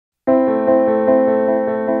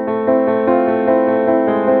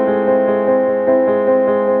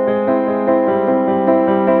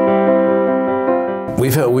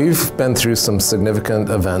We've been through some significant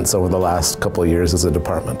events over the last couple of years as a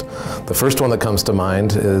department. The first one that comes to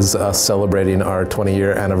mind is us celebrating our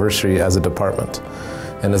 20-year anniversary as a department.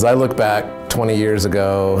 And as I look back 20 years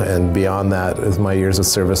ago and beyond that, as my years of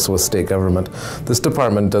service with state government, this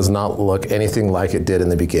department does not look anything like it did in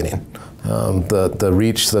the beginning. The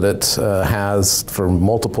reach that it has for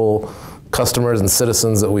multiple customers and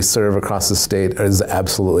citizens that we serve across the state is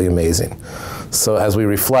absolutely amazing. So as we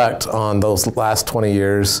reflect on those last 20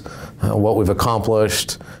 years, what we've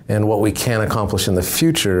accomplished and what we can accomplish in the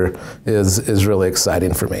future is really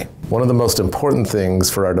exciting for me. One of the most important things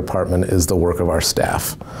for our department is the work of our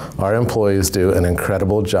staff. Our employees do an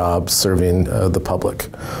incredible job serving the public.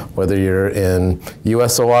 Whether you're in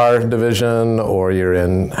USOR division or you're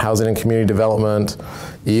in housing and community development,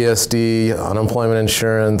 ESD, unemployment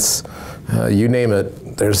insurance, you name it,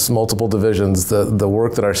 there's multiple divisions. The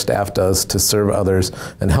work that our staff does to serve others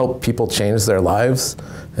and help people change their lives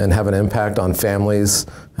and have an impact on families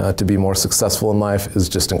to be more successful in life is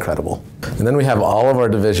just incredible. And then we have all of our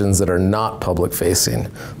divisions that are not public facing,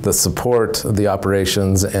 that support the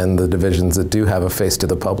operations and the divisions that do have a face to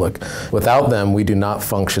the public. Without them, we do not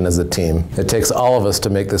function as a team. It takes all of us to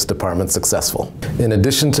make this department successful. In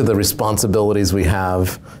addition to the responsibilities we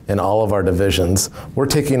have in all of our divisions, we're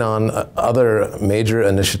taking on other major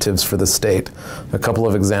initiatives for the state. A couple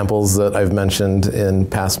of examples that I've mentioned in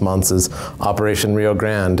past months is Operation Rio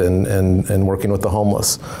Grande and working with the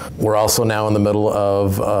homeless. We're also now in the middle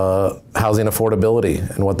of housing affordability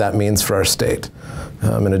and what that means for our state.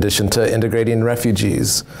 In addition to integrating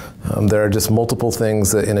refugees, there are just multiple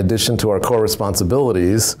things that, in addition to our core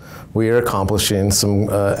responsibilities, we are accomplishing some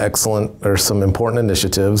some important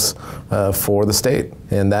initiatives for the state.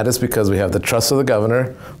 And that is because we have the trust of the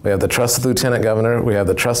governor, we have the trust of the lieutenant governor, we have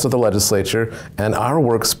the trust of the legislature, and our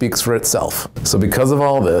work speaks for itself. So because of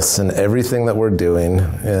all this and everything that we're doing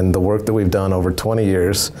and the work that we've done over 20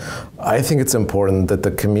 years, I think it's important that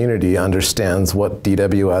the community understands what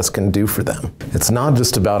DWS can do for them. It's not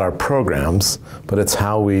just about our programs, but it's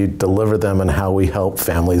how we deliver them and how we help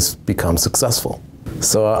families become successful.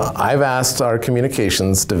 So I've asked our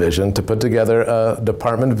communications division to put together a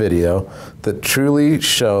department video that truly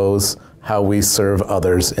shows how we serve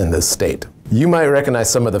others in this state. You might recognize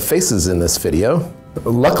some of the faces in this video.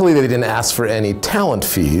 Luckily, they didn't ask for any talent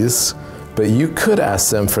fees, but you could ask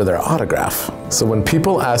them for their autograph. So when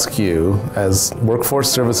people ask you, as workforce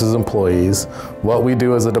services employees, what we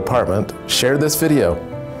do as a department, share this video.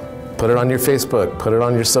 Put it on your Facebook, put it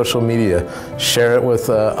on your social media, share it with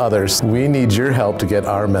others. We need your help to get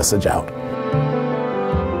our message out.